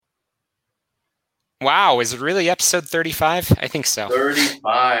Wow, is it really episode 35? I think so.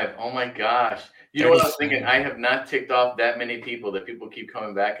 35. Oh my gosh. You know what I was 35. thinking? I have not ticked off that many people that people keep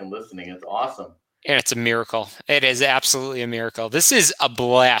coming back and listening. It's awesome. And it's a miracle. It is absolutely a miracle. This is a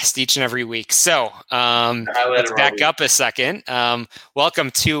blast each and every week. So let's back up a second. Welcome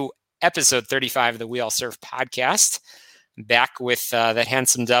to episode 35 of the We All Surf podcast. Back with that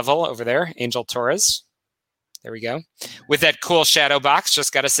handsome devil over there, Angel Torres. There we go. With that cool shadow box,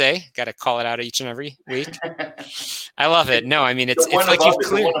 just got to call it out each and every week. I love it. No, I mean, it's like you've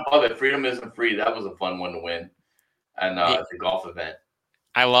cleared. The one above it, Freedom Isn't Free. That was a fun one to win. And it's a golf event.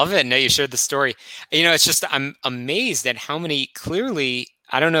 I love it. No, you shared the story. You know, it's just, I'm amazed at how many clearly,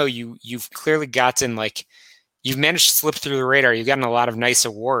 I don't know, you've clearly gotten you've managed to slip through the radar. You've gotten a lot of nice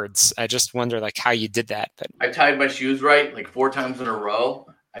awards. I just wonder how you did that. But I tied my shoes right 4 times in a row.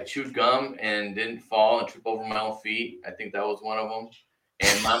 I chewed gum and didn't fall and trip over my own feet. I think that was one of them.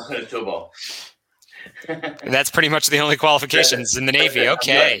 And Mom Pinatubo. That's pretty much the only qualifications in the Navy.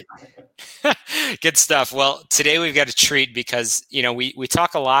 Okay. Good stuff. Well, today we've got a treat because, we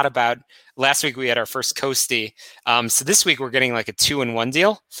talk a lot about, last week we had our first Coastie. So this week we're getting a 2-in-1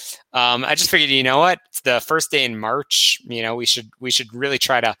 deal. I just figured, you know what? It's the first day in March. We should really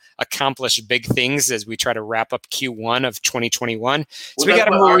try to accomplish big things as we try to wrap up Q1 of 2021. So we got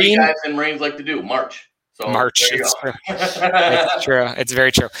a Marine. Guys and Marines like to do March. So March. It's true. It's true. It's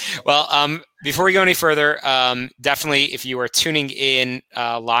very true. Well, before we go any further, definitely if you are tuning in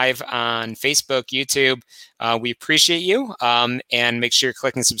live on Facebook, YouTube, we appreciate you. And make sure you're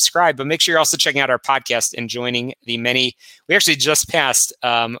clicking subscribe, but make sure you're also checking out our podcast and joining the many. We actually just passed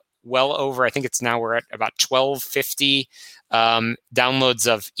well over, I think it's now we're at about 1,250 downloads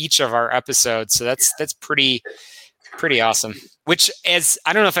of each of our episodes. So that's pretty awesome. Which, as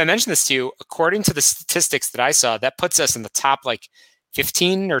I don't know if I mentioned this to you, according to the statistics that I saw, that puts us in the top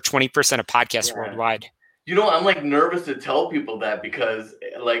 15 or 20% of podcasts worldwide. I'm nervous to tell people that because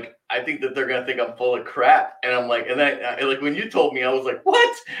I think that they're gonna think I'm full of crap, and I'm and then when you told me, I was like,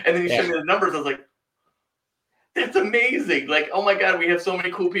 what? And then you showed me the numbers, I was like, that's amazing! Oh my god, we have so many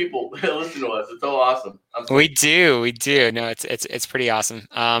cool people that listen to us. It's so awesome. We do. No, it's pretty awesome.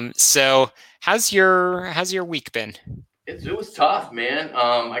 So how's your week been? It was tough, man.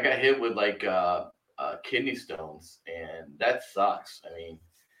 I got hit with kidney stones, and that sucks. I mean,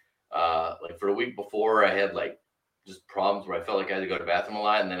 for a week before, I had just problems where I felt like I had to go to the bathroom a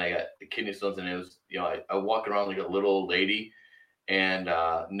lot, and then I got the kidney stones, and it was I walk around like a little old lady, and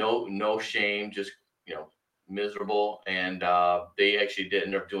no shame, just miserable, and they actually did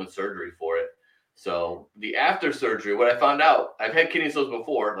end up doing surgery for it. So the after surgery, what I found out, I've had kidney stones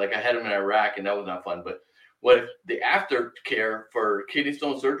before, I had them in Iraq, and that was not fun, but what if the aftercare for kidney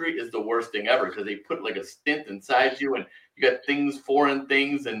stone surgery is the worst thing ever because they put a stent inside you and you got foreign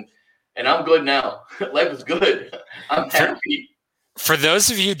things, and I'm good now. Life is good. I'm happy. For those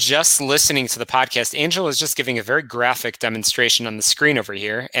of you just listening to the podcast, Angel is just giving a very graphic demonstration on the screen over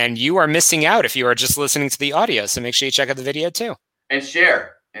here, and you are missing out if you are just listening to the audio. So make sure you check out the video too. And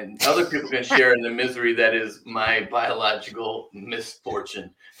share. And other people can share in the misery that is my biological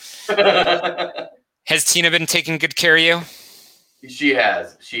misfortune. Has Tina been taking good care of you? She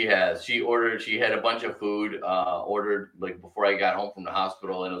has. She had a bunch of food ordered before I got home from the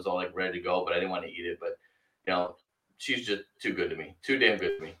hospital, and it was all ready to go, but I didn't want to eat it. But she's just too good to me. Too damn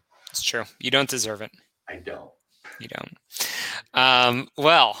good to me. It's true. You don't deserve it. I don't. You don't.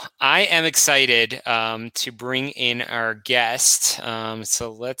 Well, I am excited to bring in our guest.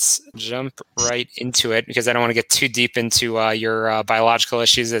 So let's jump right into it because I don't want to get too deep into your biological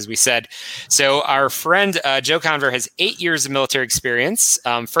issues, as we said. So our friend Joe Conver has 8 years of military experience.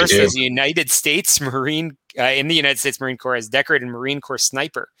 First as a United States Marine in the United States Marine Corps as decorated Marine Corps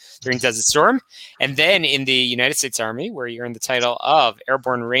sniper during Desert Storm, and then in the United States Army, where you earned the title of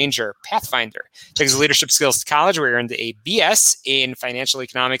Airborne Ranger Pathfinder. Took his leadership skills to college, where he earned a BS in financial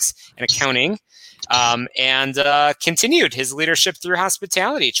economics and accounting, and continued his leadership through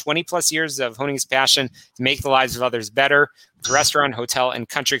hospitality. 20 plus years of honing his passion to make the lives of others better with restaurant, hotel, and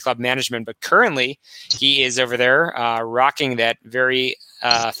country club management. But currently, he is over there rocking that very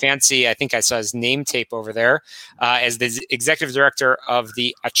fancy, I think I saw his name tape over there, as the executive director of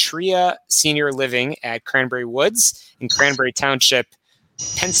the Atria Senior Living at Cranberry Woods in Cranberry Township,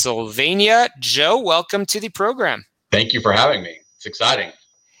 Pennsylvania. Joe, welcome to the program. Thank you for having me. It's exciting.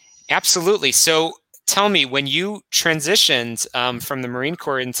 Absolutely. So tell me, when you transitioned from the Marine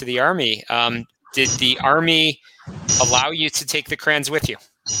Corps into the Army, did the Army allow you to take the crayons with you?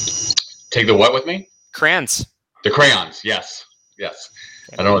 Take the what with me? Crayons. The crayons, yes. Yes.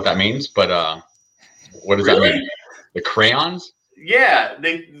 I don't know what that means, but what does that mean? The crayons? Yeah,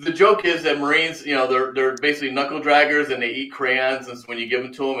 the joke is that Marines, they're basically knuckle draggers and they eat crayons. And so when you give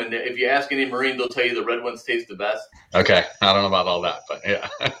them to them, and if you ask any Marine, they'll tell you the red ones taste the best. Okay, I don't know about all that, but yeah.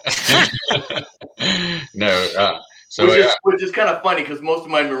 No, which is kind of funny because most of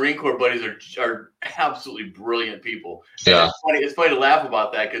my Marine Corps buddies are absolutely brilliant people. And Yeah. It's funny to laugh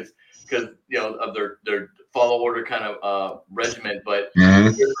about that because of their follow order kind of regiment, but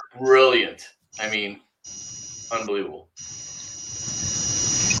they're brilliant. I mean, unbelievable.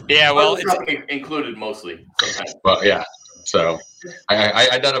 Yeah, well, included mostly sometimes. Well, yeah. So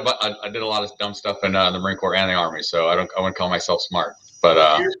I did a lot of dumb stuff in the Marine Corps and the Army, so I wouldn't call myself smart.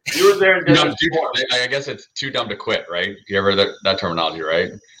 But you were there in Desert Storm. I guess it's too dumb to quit, right? You ever that terminology,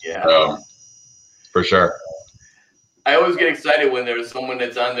 right? Yeah. So, for sure. I always get excited when there's someone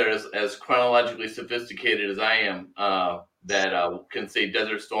that's on there as chronologically sophisticated as I am that can say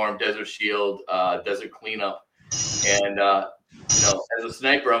Desert Storm, Desert Shield, Desert Cleanup, and as a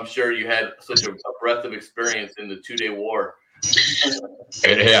sniper, I'm sure you had such a breadth of experience in the 2-day war.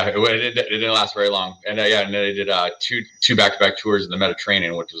 Yeah, it didn't last very long, and and then I did two back-to-back tours in the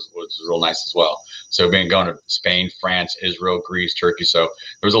Mediterranean, which was real nice as well. So going to Spain, France, Israel, Greece, Turkey. So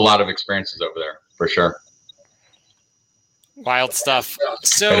there was a lot of experiences over there for sure. Wild stuff.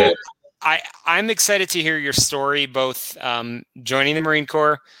 So I'm excited to hear your story, both joining the Marine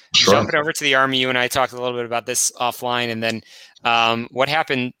Corps, jumping over to the Army. You and I talked a little bit about this offline, and then what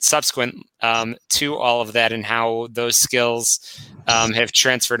happened subsequent to all of that and how those skills have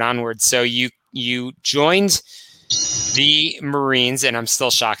transferred onward. So you joined the Marines, and I'm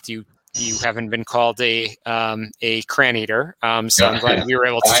still shocked you haven't been called a crayon eater. So I'm glad we were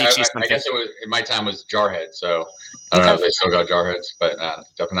able to teach you something. I guess in my time was jarhead, so I don't know if they still got jarheads, but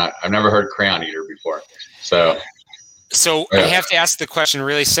definitely not. I've never heard crayon eater before. So I have to ask the question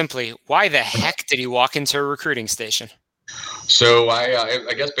really simply: why the heck did he walk into a recruiting station? So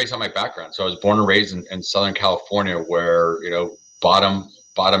I guess based on my background, so I was born and raised in Southern California, where bottom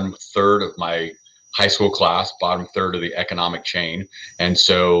third of my high school class, bottom third of the economic chain, and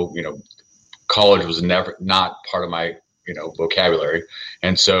so college was not part of my vocabulary,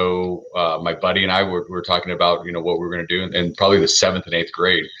 and so my buddy and I were talking about what we were going to do in probably the 7th and 8th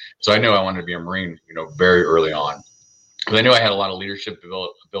grade. So I knew I wanted to be a Marine, very early on. Because I knew I had a lot of leadership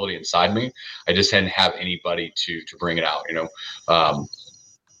ability inside me. I just didn't have anybody to bring it out.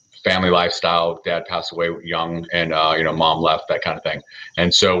 Family lifestyle. Dad passed away young, and mom left, that kind of thing.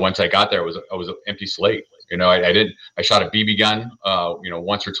 And so once I got there, I was an empty slate. I shot a BB gun,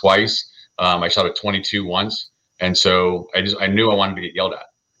 once or twice. I shot a .22 once, and so I knew I wanted to get yelled at.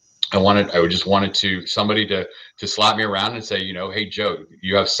 I just wanted somebody to slap me around and say, hey Joe,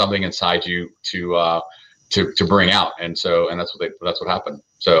 you have something inside you to bring out, and that's what happened.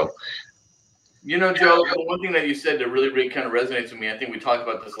 So, Joe, the one thing that you said that really kind of resonates with me, I think we talked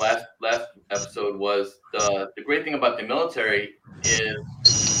about this last episode, was the great thing about the military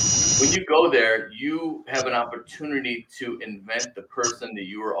is when you go there, you have an opportunity to invent the person that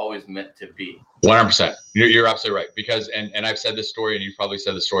you were always meant to be. 100%. You're absolutely right. Because, and I've said this story, and you've probably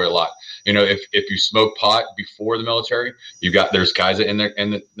said this story a lot. If you smoke pot before the military, there's guys in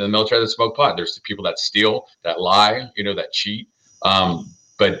the military that smoke pot. There's the people that steal, that lie, that cheat.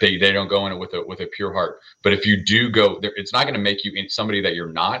 But they don't go in it with a pure heart. But if you do go there, it's not going to make you somebody that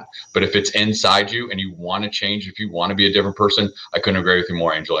you're not. But if it's inside you and you want to change, if you want to be a different person, I couldn't agree with you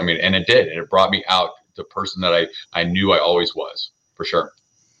more, Angel. I mean, and it did, and it brought me out the person that I knew I always was, for sure.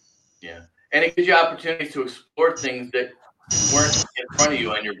 Yeah, and it gives you opportunities to explore things that weren't in front of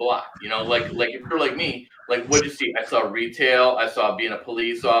you on your block. Like if you're like me, like what did you see? I saw retail. I saw being a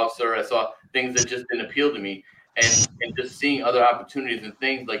police officer. I saw things that just didn't appeal to me. And just seeing other opportunities and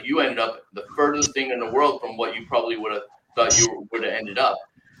things, like you ended up the furthest thing in the world from what you probably would have thought you would have ended up.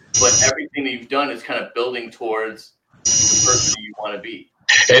 But everything that you've done is kind of building towards the person you want to be.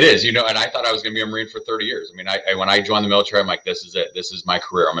 It is, and I thought I was going to be a Marine for 30 years. I mean, when I joined the military, I'm like, this is it. This is my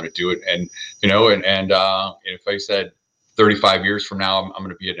career. I'm going to do it. And, and if I said 35 years from now, I'm going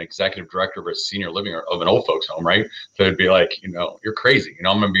to be an executive director of a senior living or of an old folks home, right? So it'd be like, you're crazy.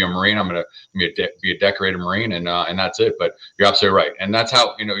 I'm going to be a Marine. I'm going to be a decorated Marine, and that's it. But you're absolutely right, and that's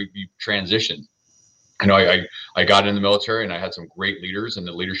how you transition. I got in the military, and I had some great leaders, and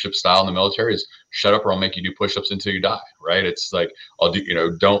the leadership style in the military is shut up or I'll make you do push-ups until you die, right? It's like I'll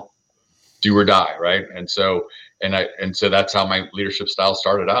do, don't do or die, right? And so that's how my leadership style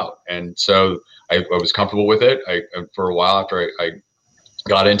started out, and so I was comfortable with it. For a while after I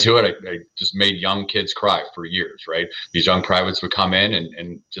got into it, I just made young kids cry for years, right? These young privates would come in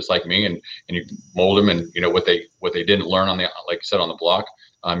and just like me, and you mold them, and what they didn't learn like you said, on the block,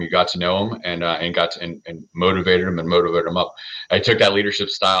 You got to know them and got to and motivated them and motivated them up. I took that leadership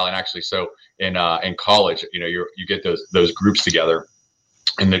style, and actually, so in college, you get those groups together,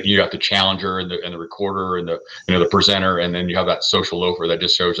 and then you got the challenger and the recorder and the presenter, and then you have that social loafer that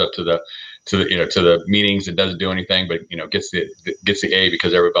just shows up to the meetings and doesn't do anything, but gets the A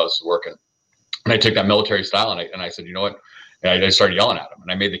because everybody else is working. And I took that military style, and I said, you know what? And I started yelling at him,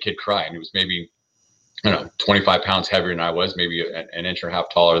 and I made the kid cry, and he was maybe 25 pounds heavier than I was, maybe an inch and a half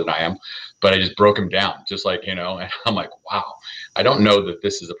taller than I am, but I just broke him down, just like, and I'm like, wow, I don't know that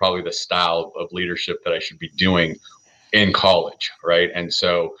this is probably the style of leadership that I should be doing in college, right? And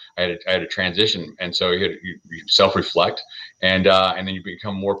so I had a transition, and so you self-reflect, and then you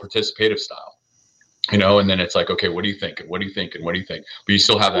become more participative style, and then it's like, okay, what do you think? And what do you think? And what do you think? But you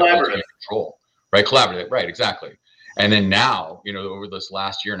still have that ultimate control, right? Collaborative, right? Exactly. And then now, over this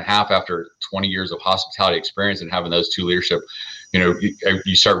last year and a half, after 20 years of hospitality experience and having those two leadership,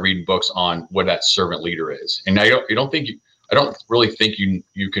 you start reading books on what that servant leader is. And I don't really think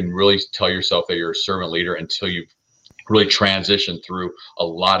you can really tell yourself that you're a servant leader until you've really transitioned through a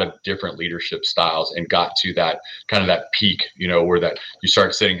lot of different leadership styles and got to that kind of that peak, where that you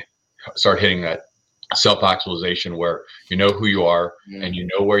start hitting that self-actualization where you know who you are and you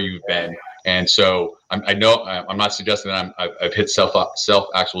know where you've been. And so I know I'm not suggesting that I've hit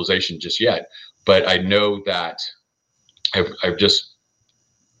self-actualization just yet, but I know that I've just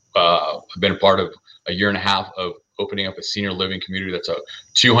been a part of a year and a half of opening up a senior living community that's a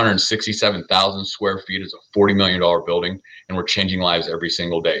 267,000 square feet. It's a $40 million building, and we're changing lives every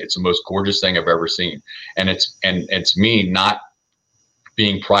single day. It's the most gorgeous thing I've ever seen. And it's me not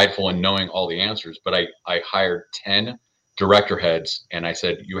being prideful and knowing all the answers, but I hired 10 director heads, and I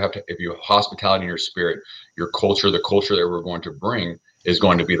said, if you have hospitality in your spirit, your culture, the culture that we're going to bring is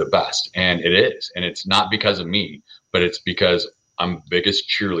going to be the best. And it is. And it's not because of me, but it's because I'm the biggest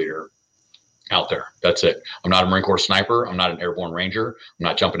cheerleader out there. That's it. I'm not a Marine Corps sniper. I'm not an airborne ranger. I'm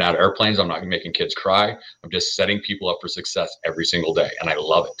not jumping out of airplanes. I'm not making kids cry. I'm just setting people up for success every single day. And I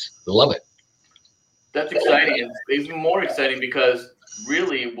love it. I love it. That's exciting. It's even more exciting because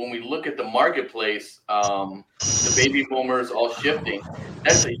really, when we look at the marketplace, the baby boomers all shifting.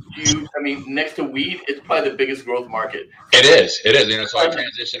 That's a huge. Next to weed, it's probably the biggest growth market. It is. So I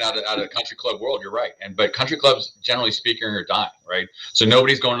transitioned out of the country club world. You're right. But country clubs, generally speaking, are dying, right? So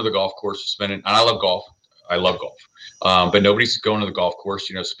nobody's going to the golf course spending. And I love golf. But nobody's going to the golf course,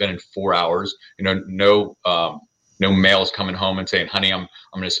 spending 4 hours. No males coming home and saying, honey, I'm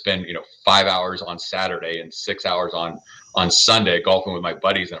going to spend 5 hours on Saturday and 6 hours on Sunday golfing with my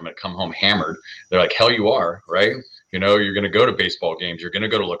buddies, and I'm going to come home hammered. They're like, hell you are, right? You're going to go to baseball games, you're going to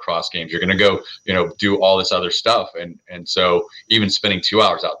go to lacrosse games, you're going to go do all this other stuff, and so even spending 2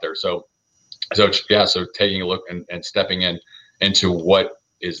 hours out there, so taking a look and stepping into what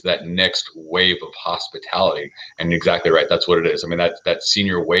is that next wave of hospitality. And exactly right, that's what it is. That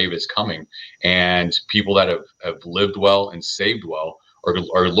senior wave is coming, and people that have lived well and saved well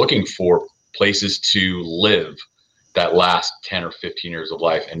are looking for places to live that last 10 or 15 years of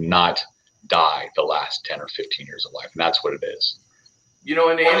life and not die the last 10 or 15 years of life. And that's what it is. In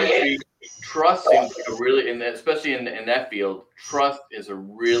the industry, trust seems like especially in that field, trust is a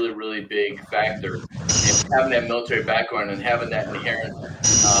really, really big factor. And having that military background and having that inherent,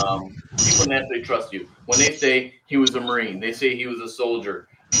 people naturally trust you. When they say he was a Marine, they say he was a soldier,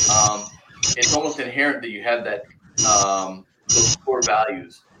 it's almost inherent that you have that, those core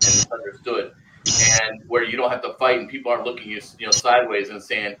values and it's understood. And where you don't have to fight and people aren't looking at you, sideways and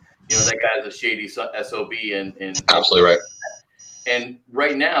saying, that guy is a shady SOB and absolutely right. And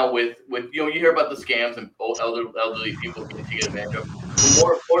right now with you hear about the scams and elderly people getting taken advantage of. But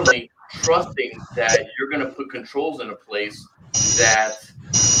more importantly, trusting that you're going to put controls in a place that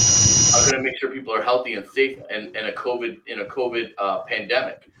are going to make sure people are healthy and safe in a COVID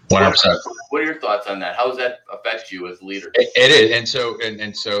pandemic. 100%. What are your thoughts on that? How does that affect you as a leader? It is, and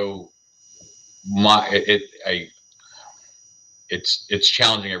so it's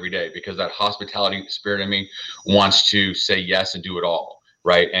challenging every day because that hospitality spirit in me wants to say yes and do it all,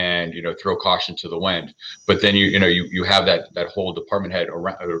 right? And throw caution to the wind. But then you have that whole department head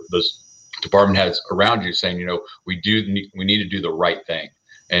around, or those department heads around you saying, we need to do the right thing.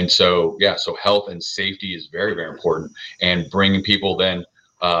 And so so health and safety is very, very important, and bringing people then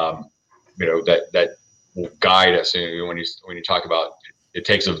that will guide us. When you talk about it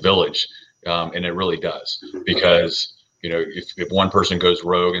takes a village. And it really does, because if one person goes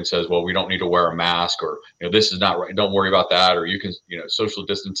rogue and says, well, we don't need to wear a mask, or this is not right, don't worry about that, or you can social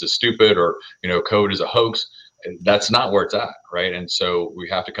distance is stupid, or COVID is a hoax, that's not where it's at, right? And so we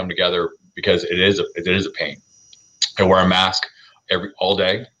have to come together, because it is a pain. I wear a mask all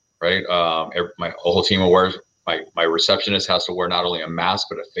day, right? My whole team wears, my receptionist has to wear not only a mask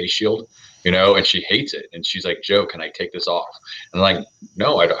but a face shield, and she hates it. And she's like, Joe, can I take this off? And I'm like,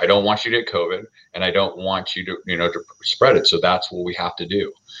 no, I don't want you to get COVID, and I don't want you to to spread it. So that's what we have to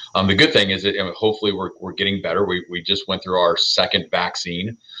do. The good thing is that hopefully we're getting better. We just went through our second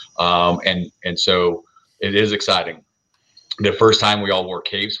vaccine, and so it is exciting. The first time we all wore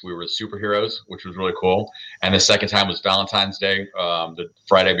capes, we were superheroes, which was really cool. And the second time was Valentine's Day, the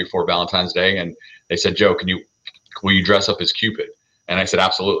Friday before Valentine's Day. And they said, Joe, will you dress up as Cupid? And I said,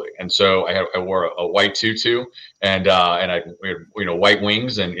 absolutely. And so I wore a white tutu and I white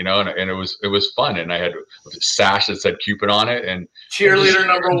wings and it was fun. And I had a sash that said Cupid on it. And cheerleader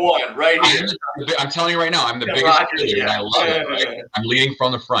number one right here. I'm telling you right now, I'm the biggest cheerleader, and I love it. Right? I'm leading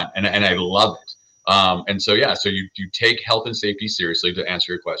from the front and I love it. And so you take health and safety seriously, to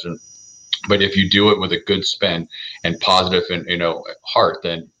answer your question, but if you do it with a good spin and positive and heart,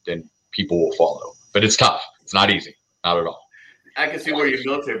 then people will follow. But it's tough. It's not easy, not at all. I can see where your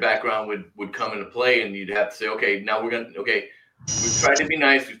military background would come into play, and you'd have to say, we've tried to be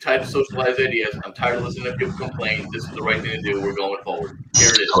nice, we've tried to socialize ideas. I'm tired of listening to people complain. This is the right thing to do. We're going forward. Here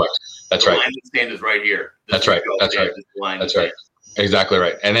it is. Correct. That's right. The line in the stand is right here. That's right. That's right. Exactly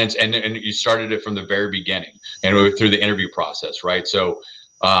right. And then and you started it from the very beginning and through the interview process, right? So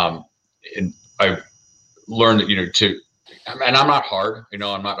and I learned that, and I'm not hard,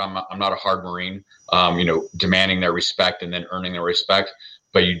 I'm not a hard Marine, demanding their respect and then earning their respect,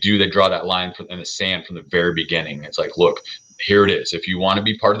 but they draw that line in the sand from the very beginning. It's like, look, here it is. If you want to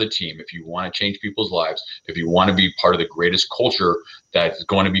be part of the team, if you want to change people's lives, if you want to be part of the greatest culture that's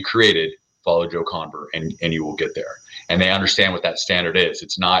going to be created, follow Joe Conver and you will get there. And they understand what that standard is.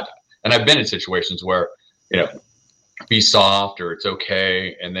 It's not, and I've been in situations where, be soft or it's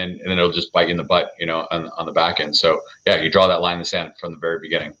okay. And then it'll just bite you in the butt, on the back end. So yeah, you draw that line in the sand from the very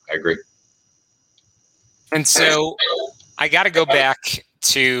beginning. I agree. And so I got to go back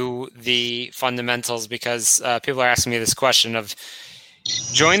to the fundamentals because people are asking me this question of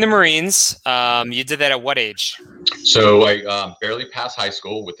join the Marines. You did that at what age? So I barely passed high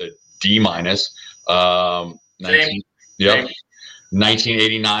school with a D-.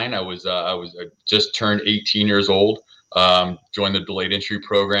 1989. I was just turned 18 years old. Joined the delayed entry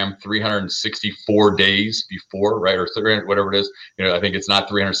program 364 days before, right, or whatever it is. I think it's not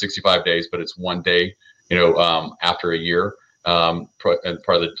 365 days, but it's one day. After a year, part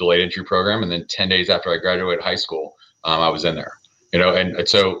of the delayed entry program, and then 10 days after I graduated high school, I was in there. And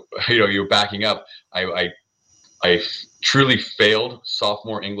so you're backing up. I truly failed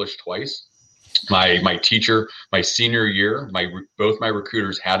sophomore English twice. My teacher, my senior year, both my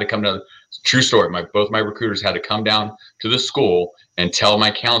recruiters had to come to. True story. Both my recruiters had to come down to the school and tell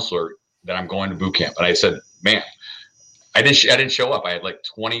my counselor that I'm going to boot camp. And I said, man, I didn't show up. I had like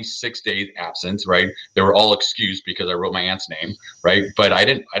 26 days absence. Right? They were all excused because I wrote my aunt's name. Right? But I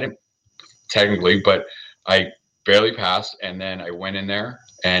didn't technically. But I barely passed. And then I went in there.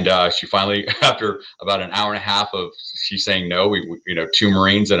 And she finally, after about an hour and a half of she saying no, we two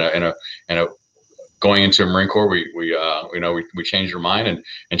Marines and a going into a Marine Corps, we changed her mind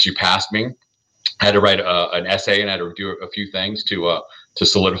and she passed me. I had to write an essay and I had to do a few things to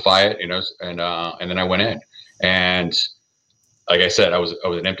solidify it, and then I went in. And like I said, I was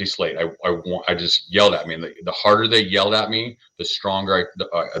an empty slate. I just yelled at me. And the harder they yelled at me, the stronger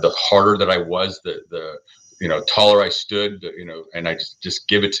the harder that I was, the taller I stood, and I just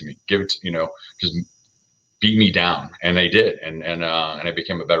give it to me, just beat me down. And they did. And I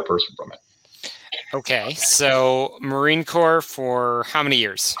became a better person from it. Okay. So Marine Corps for how many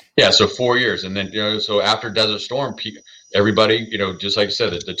years? Yeah. So 4 years. And then, so after Desert Storm, everybody, just like I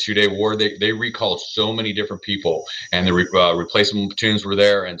said, the 2-day war, they recalled so many different people, and the replacement platoons were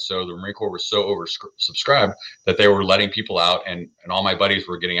there. And so the Marine Corps was so oversubscribed that they were letting people out, and all my buddies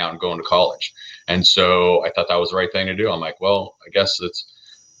were getting out and going to college. And so I thought that was the right thing to do. I'm like, well, I guess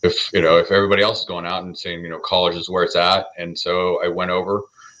if everybody else is going out and saying, college is where it's at. And so I went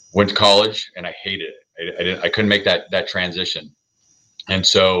to college and I hated it. I couldn't make that transition. And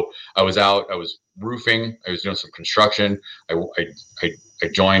so I was out, I was roofing, I was doing some construction. I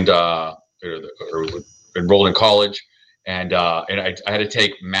joined, enrolled in college, and I had to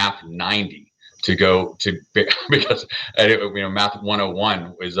take Math 90 to go to, because Math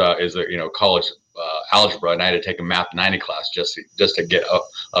 101 is a college algebra, and I had to take a Math 90 class just to get up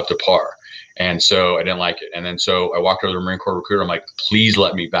to par. And so I didn't like it. And then so I walked over to the Marine Corps recruiter. I'm like, please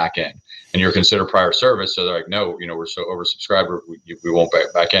let me back in. And you're considered prior service. So they're like, no, we're so oversubscribed, we won't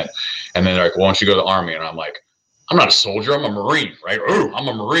back in. And then they're like, well, why don't you go to the Army? And I'm like, I'm not a soldier, I'm a Marine, right? Oh, I'm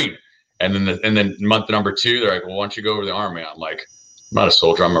a Marine. And then month number 2, they're like, well, why don't you go over to the Army? I'm like, I'm not a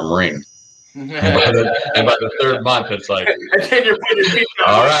soldier, I'm a Marine. And by the 3rd month, it's like, and then you're putting your feet down.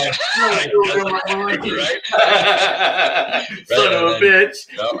 all right. Right? Son of a bitch.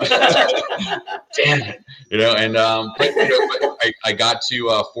 Damn it. And but I got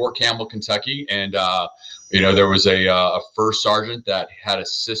to Fort Campbell, Kentucky, and there was a first sergeant that had a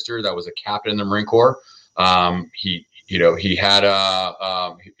sister that was a captain in the Marine Corps. He had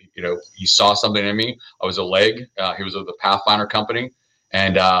he saw something in me. I was a leg. He was with the Pathfinder company,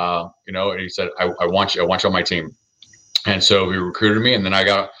 and he said, I want you on my team. And so he recruited me, and then I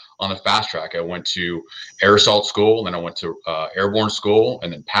got on the fast track. I went to Air Assault School, and then I went to Airborne School,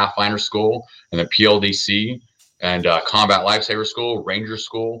 and then Pathfinder School, and then PLDC, and Combat Lifesaver School, Ranger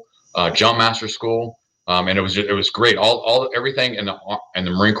School, Jump Master School, and it was great. Everything in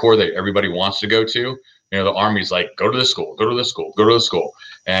the Marine Corps that everybody wants to go to. The Army's like, go to this school, go to this school, go to this school,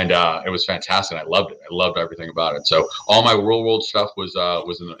 and it was fantastic. I loved it. I loved everything about it. So all my real world stuff was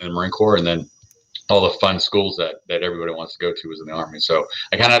in the Marine Corps, and then all the fun schools that everybody wants to go to was in the Army. So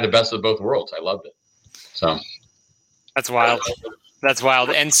I kind of had the best of both worlds. I loved it. So that's wild. That's wild.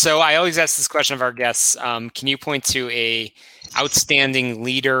 And so I always ask this question of our guests. Can you point to a outstanding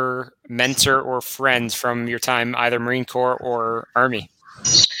leader, mentor, or friend from your time, either Marine Corps or Army?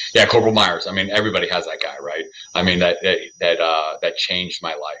 Yeah, Corporal Myers. I mean, everybody has that guy, right? I mean, that changed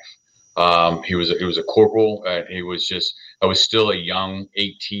my life. He was a corporal. I was still a young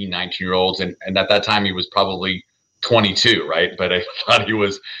 18, 19-year-old. And at that time, he was probably 22, right? But I thought he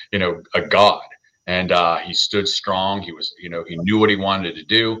was, a god. And he stood strong. He was, he knew what he wanted to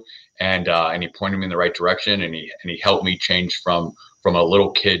do. And he pointed me in the right direction. And he helped me change from a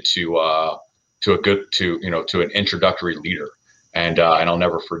little kid to an introductory leader. And I'll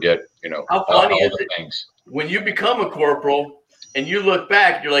never forget, how funny all is the it things. When you become a corporal and you look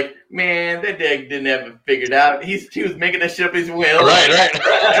back, you're like, man, that dad didn't have it figured out. He was making that shit up his will. Right.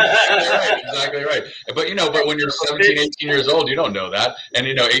 Exactly right. But when you're 17, 18 years old, you don't know that. And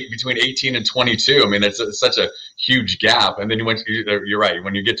between 18 and 22, I mean, it's such a huge gap. And then you're right.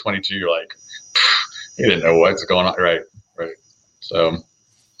 When you get 22, you're like, you didn't know what's going on. Right. So.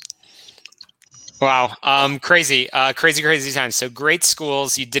 Wow. Crazy times. So great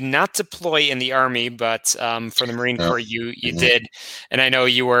schools. You did not deploy in the Army, but for the Marine Corps, you did. And I know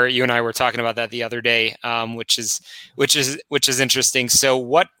you and I were talking about that the other day, which is interesting. So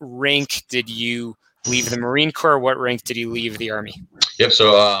what rank did you leave the Marine Corps? What rank did you leave the Army? Yep.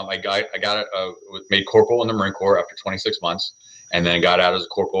 So I got made corporal in the Marine Corps after 26 months, and then got out as a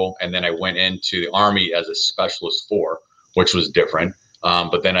corporal. And then I went into the Army as a specialist 4, which was different.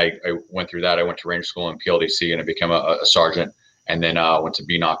 But then I went through that. I went to Ranger School and PLDC, and I became a sergeant, and then went to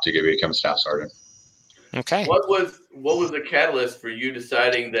BNOP to become a staff sergeant. Okay. What was the catalyst for you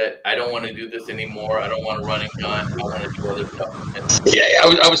deciding that I don't want to do this anymore? I don't want to run and gun. I want to do other stuff. Yeah,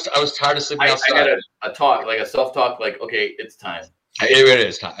 I was tired of sleeping outside. I had a self-talk, like, okay, it's time. It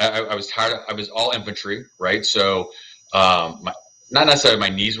is time. I was tired. I was all infantry, right? So, not necessarily my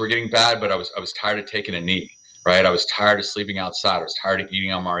knees were getting bad, but I was tired of taking a knee. Right. I was tired of sleeping outside. I was tired of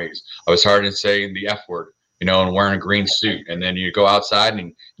eating MREs. I was tired of saying the F word, and wearing a green suit. And then you go outside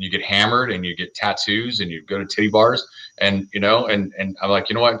and you get hammered and you get tattoos and you go to titty bars and I'm like,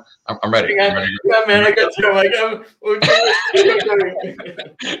 you know what? I'm ready. Yeah, man, I got to. I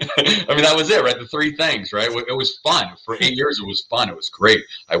mean, that was it, right? The 3 things, right? It was fun. For 8 years, it was fun. It was great.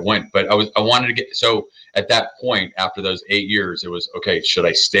 I went, but I wanted to get, so at that point, after those 8 years, it was, okay, should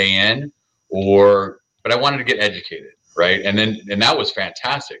I stay in but I wanted to get educated, right? And that was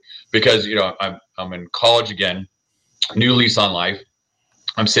fantastic because I'm in college again, new lease on life.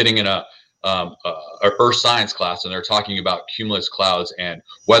 I'm sitting in a earth science class, and they're talking about cumulus clouds and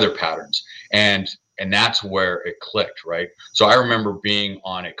weather patterns, and that's where it clicked, right? So I remember being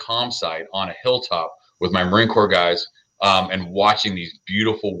on a comm site on a hilltop with my Marine Corps guys, and watching these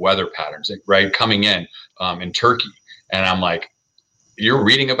beautiful weather patterns, right, coming in Turkey, and I'm like, you're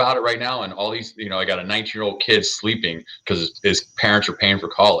reading about it right now, and all these, I got a 19-year-old kid sleeping because his parents are paying for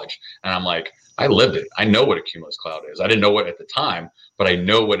college. And I'm like, I lived it. I know what a cumulus cloud is. I didn't know what at the time, but I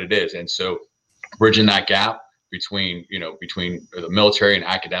know what it is. And so bridging that gap between the military and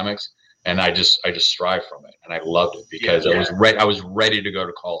academics, and I just strive from it. And I loved it because I was ready to go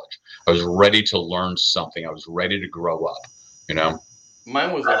to college. I was ready to learn something. I was ready to grow up,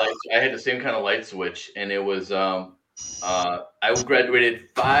 Mine was I had the same kind of light switch, and it was, I graduated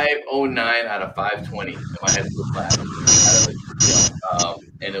 509 out of 520 in my high school class.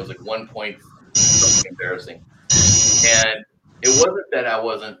 And it was like 1 point something embarrassing. And it wasn't that I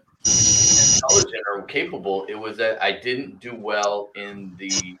wasn't intelligent or capable. It was that I didn't do well in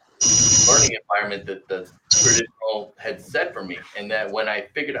the learning environment that the traditional had set for me. And that when I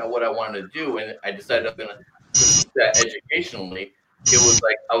figured out what I wanted to do and I decided I'm going to pursue that educationally, it was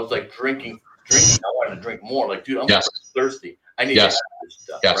like I was like drinking. I wanted to drink more. Like, dude, I'm thirsty. I need to have this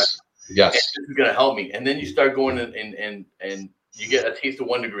stuff. Yes. Right? Yes. And this is going to help me. And then you start going and you get a taste of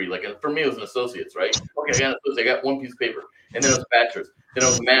 1 degree. Like for me, it was an associate's, right? Okay, I got an associate. I got 1 piece of paper. And then it was a bachelor's. Then it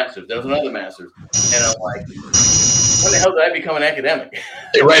was a master's. Then it was another master's. And I'm like, when the hell did I become an academic?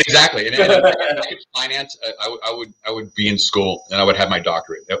 Right, exactly. And finance, I would be in school and I would have my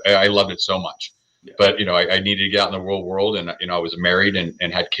doctorate. I loved it so much. Yeah. But, I needed to get out in the real world, and, I was married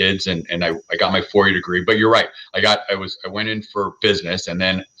and had kids, and I got my 4-year degree. But you're right. I went in for business, and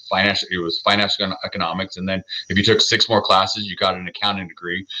then it was financial economics. And then if you took 6 more classes, you got an accounting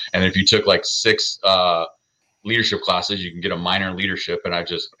degree. And if you took like 6 leadership classes, you can get a minor in leadership. And I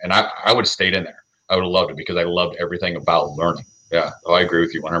would have stayed in there. I would have loved it because I loved everything about learning. Yeah. Oh, I agree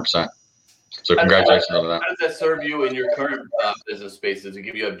with you 100%. So congratulations on that. How does that serve you in your current business space? Does it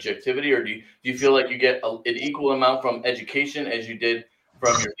give you objectivity, or do you feel like you get an equal amount from education as you did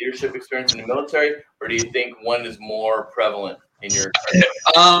from your leadership experience in the military, or do you think one is more prevalent in your?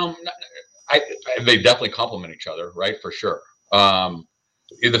 They definitely complement each other, right? For sure.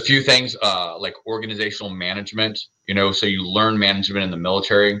 The few things like organizational management, so you learn management in the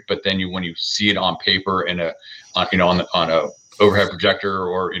military, but then when you see it on paper on a overhead projector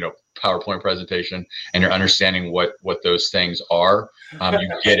or PowerPoint presentation, and you're understanding what those things are, you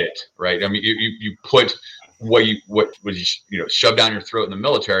get it, right? I mean, you put what was shoved down your throat in the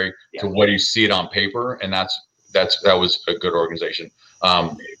military to what you see it on paper, and that was a good organization.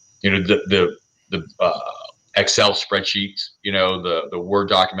 The Excel spreadsheets, the Word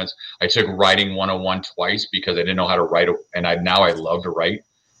documents. I took writing 101 twice because I didn't know how to write, and now I love to write.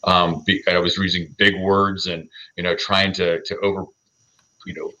 I was using big words and trying to over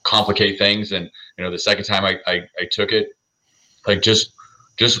complicate things, and the second time I took it, like just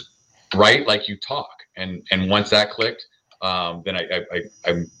write like you talk, and once that clicked, then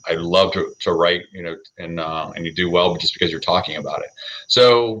I love to write, and you do well just because you're talking about it.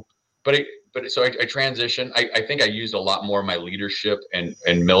 So I transitioned. I think I used a lot more of my leadership and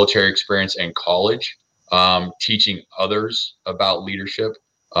military experience in college, teaching others about leadership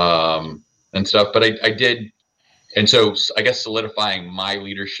and stuff. But I did. And so I guess solidifying my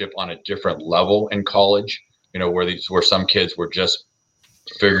leadership on a different level in college, where some kids were just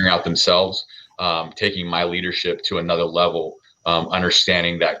figuring out themselves, taking my leadership to another level,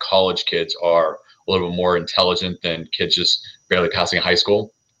 understanding that college kids are a little bit more intelligent than kids just barely passing high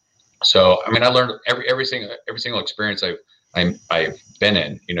school. So, I mean, I learned every single experience I've been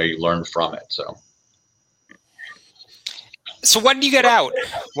in, you learn from it. So what did you get out?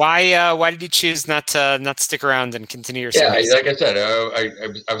 Why did you choose not to stick around and continue your service? Yeah, like I said,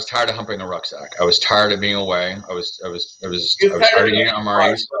 I was tired of humping the rucksack. I was tired of being away. I was tired of eating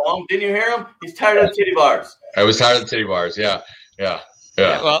MREs. Didn't you hear him? He's tired of the titty bars. I was tired of the titty bars. Yeah.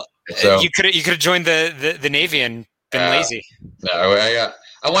 Well, so, you could have joined the Navy and been lazy. No,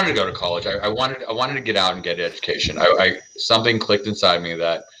 I wanted to go to college. I wanted to get out and get education. Something clicked inside me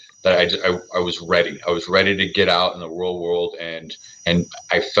that I was ready. I was ready to get out in the real world, and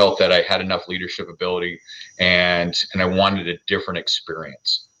I felt that I had enough leadership ability, and I wanted a different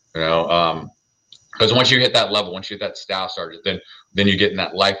experience. Because once you hit that level, once you hit that staff sergeant, then you get in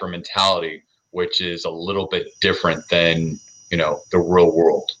that lifer mentality, which is a little bit different than the real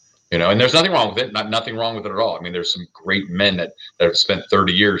world. And there's nothing wrong with it. Nothing wrong with it at all. I mean, there's some great men that have spent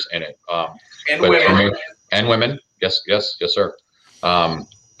 30 years in it. And women. And women. Yes, sir.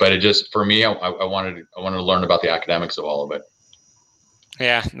 But it just, for me, I wanted to learn about the academics of all of it.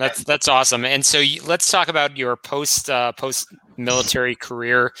 Yeah, that's awesome. And so let's talk about your post military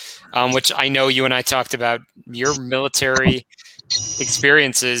career, which I know you and I talked about. Your military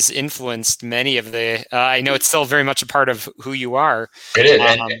experiences influenced many of the. I know it's still very much a part of who you are. It is,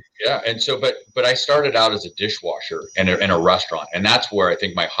 and so, but I started out as a dishwasher in a restaurant, and that's where I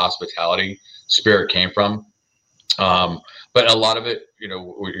think my hospitality spirit came from. But a lot of it,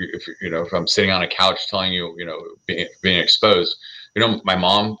 if I'm sitting on a couch telling you, being exposed, my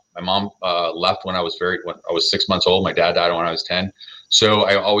mom left when I was 6 months old. My dad died when I was 10. So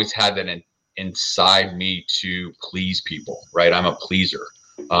I always had that inside me to please people, right? I'm a pleaser.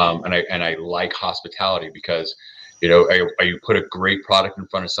 And I like hospitality because, you put a great product in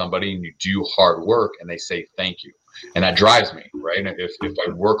front of somebody and you do hard work and they say, thank you. And that drives me, right? And if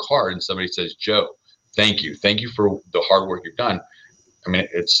I work hard and somebody says, Joe, thank you for the hard work you've done. I mean,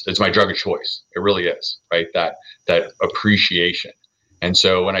 it's my drug of choice. It really is, right? That appreciation. And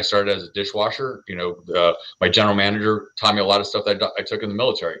so when I started as a dishwasher, my general manager taught me a lot of stuff that I took in the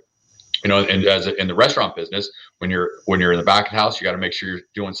military. and in the restaurant business, when you're in the back of the house, you got to make sure you're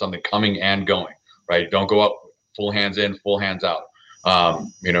doing something coming and going, right? Don't go up full hands in, full hands out.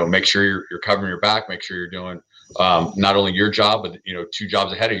 Make sure you're covering your back, make sure you're doing not only your job, but 2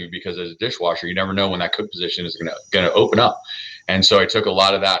 jobs ahead of you, because as a dishwasher, you never know when that cook position is gonna open up. And so I took a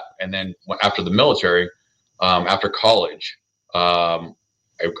lot of that. And then after the military, after college, I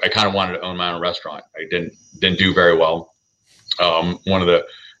kind of wanted to own my own restaurant. I didn't do very well. One of the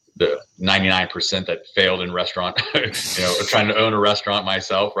 99% that failed in restaurant, trying to own a restaurant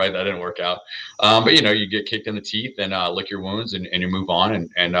myself, right? That didn't work out. But you get kicked in the teeth and lick your wounds and you move on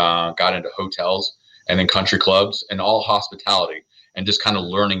and got into hotels and then country clubs and all hospitality, and just kind of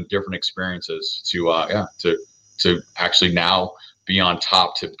learning different experiences to actually now be on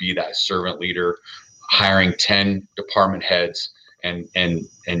top, to be that servant leader, hiring 10 department heads and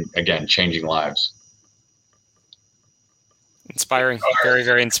again, changing lives. Inspiring. Very,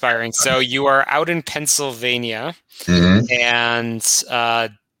 very inspiring. So you are out in Pennsylvania, and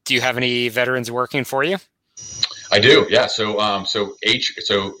do you have any veterans working for you? I do. Yeah. So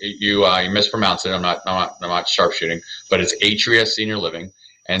you mispronounced it. I'm not sharpshooting, but it's Atria Senior Living.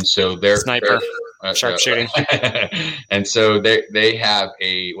 And so they're sniper sharpshooting. And so they have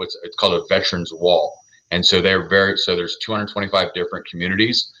it's called a veterans wall. And so there's 225 different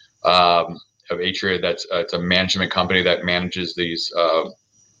communities, of Atria. It's a management company that manages these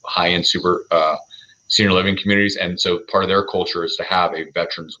high-end super senior living communities, and so part of their culture is to have a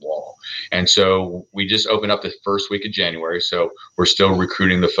veterans wall. And so we just opened up the first week of January, so we're still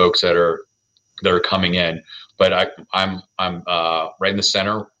recruiting the folks that are coming in. But I'm right in the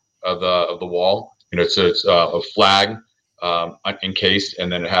center of the wall. It's a flag encased,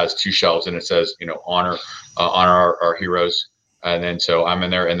 and then it has 2 shelves, and it says honor our heroes. And then so I'm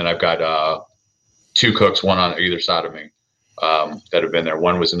in there, and then I've got 2 cooks, one on either side of me, that have been there.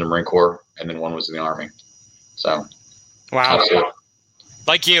 One was in the Marine Corps, and then one was in the Army. So, wow, absolutely.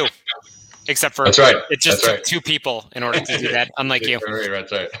 Like you, except for that's right. It just took 2 people in order to do that. Unlike you.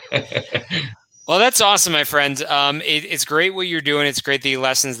 That's right. Well, that's awesome, my friend. It's great what you're doing. It's great the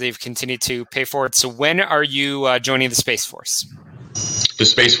lessons they've continued to pay forward. So, when are you joining the Space Force? The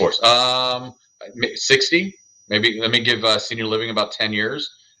Space Force, 60. Maybe let me give senior living about 10 years,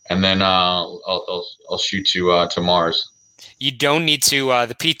 and then I'll shoot to Mars. You don't need to.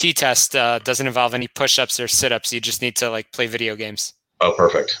 The PT test doesn't involve any push-ups or sit-ups. You just need to play video games. Oh,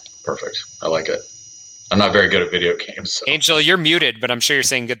 perfect. I like it. I'm not very good at video games. So. Angel, you're muted, but I'm sure you're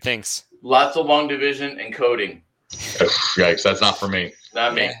saying good things. Lots of long division and coding. Yikes, that's not for me.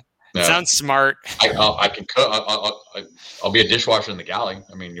 Not me. No. Sounds smart. I can cook. I'll be a dishwasher in the galley.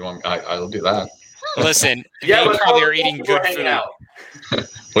 I mean, you want? I'll do that. Listen, you probably are eating good food. Out.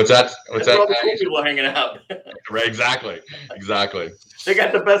 What's that? All the cool people are hanging out. Right, exactly. They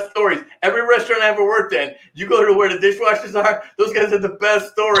got the best stories. Every restaurant I ever worked in, you go to where the dishwashers are, those guys have the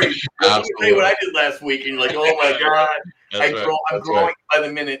best stories. Let me tell you what I did last week, and you're like, oh my God, I'm growing by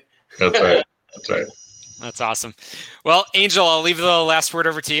the minute. That's right. That's awesome. Well, Angel, I'll leave the last word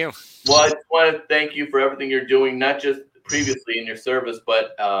over to you. Well, I just want to thank you for everything you're doing, not just previously in your service,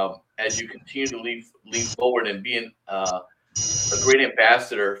 but as you continue to lean forward and being a great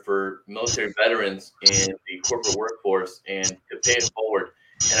ambassador for military veterans in the corporate workforce and to pay it forward.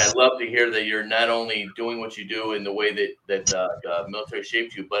 And I love to hear that you're not only doing what you do in the way that the military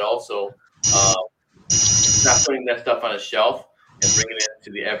shaped you, but also not putting that stuff on a shelf and bringing it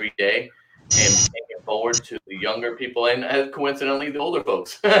into the everyday and taking it forward to the younger people and coincidentally the older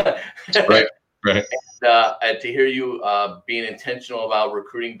folks. Right. And to hear you being intentional about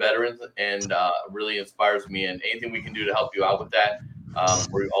recruiting veterans and really inspires me. And anything we can do to help you out with that,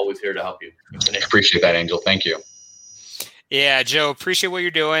 we're always here to help you. Appreciate that, Angel. Thank you. Yeah, Joe, appreciate what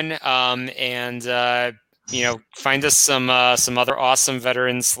you're doing. And find us some other awesome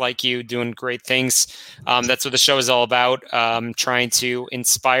veterans like you doing great things. That's what the show is all about. Trying to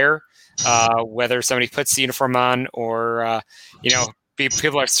inspire, whether somebody puts the uniform on or,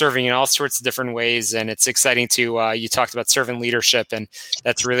 people are serving in all sorts of different ways, and it's exciting to you talked about servant leadership, and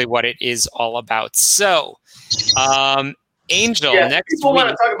that's really what it is all about. So Angel, next people week, want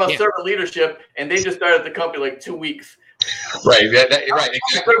to talk about servant leadership, and they just started the company like 2 weeks. Right, right,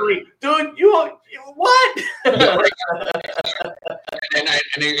 exactly. Dude, what? and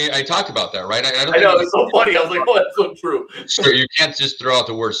I talked about that, right? I know, it's so funny. I was like, oh, that's so true. Sure, you can't just throw out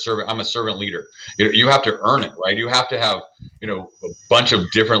the word servant. I'm a servant leader. You have to earn it, right? You have to have, a bunch of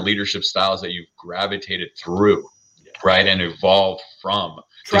different leadership styles that you've gravitated through, right? And evolved from.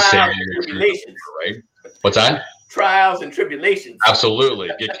 Trials and tribulations. Right? What's that? trials and tribulations. Absolutely.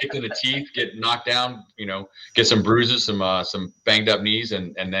 Get kicked in the teeth, get knocked down, get some bruises, some banged up knees,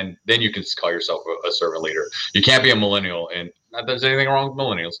 and then you can call yourself a servant leader. You can't be a millennial, and not that there's anything wrong with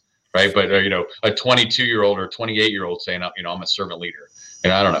millennials, right? But a 22-year-old or 28-year-old saying, I'm a servant leader.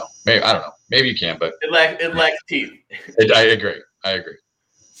 And I don't know. Maybe you can, but it lacks teeth. I agree.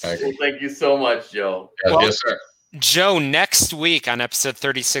 Well, thank you so much, Joe. Yes, sir. Joe, next week on episode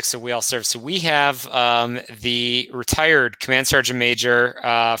 36 of We All Serve, so we have the retired Command Sergeant Major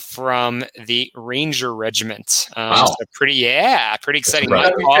from the Ranger Regiment. Wow. So pretty exciting.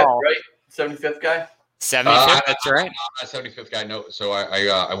 75th, right? 75th guy? 75th, that's right. I'm not a 75th guy. No, so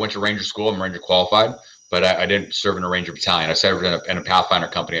I went to Ranger school. I'm Ranger qualified, but I didn't serve in a Ranger battalion. I served in a Pathfinder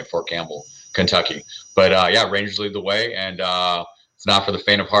company at Fort Campbell, Kentucky. But Rangers lead the way, and it's not for the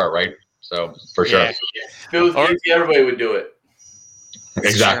faint of heart, right? So for sure. If it was easy, everybody would do it.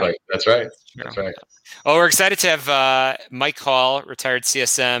 Exactly. That's right. That's right. Well, we're excited to have Mike Hall, retired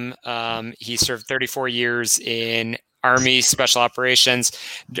CSM. He served 34 years in Army Special Operations.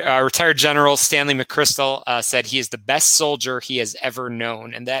 Retired General Stanley McChrystal said he is the best soldier he has ever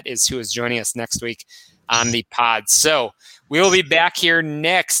known, and that is who is joining us next week on the pod. So we will be back here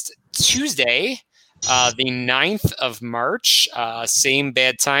next Tuesday, the 9th of March. Same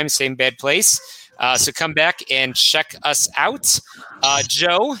bad time, same bad place. So come back and check us out.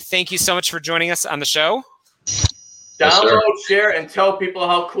 Joe, thank you so much for joining us on the show. Download, share, and tell people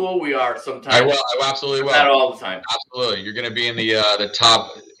how cool we are sometimes. I will absolutely will. Not all the time. Absolutely. You're going to be in the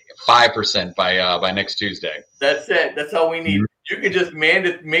top 5% by next Tuesday. That's it. That's all we need. Mm-hmm. You can just make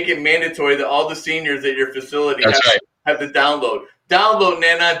it mandatory that all the seniors at your facility have to download. Download,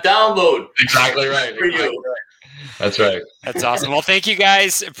 Nana. Download. Exactly right. For you. That's right. That's awesome. Well, thank you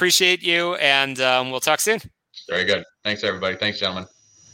guys. Appreciate you, and we'll talk soon. Very good. Thanks, everybody. Thanks, gentlemen.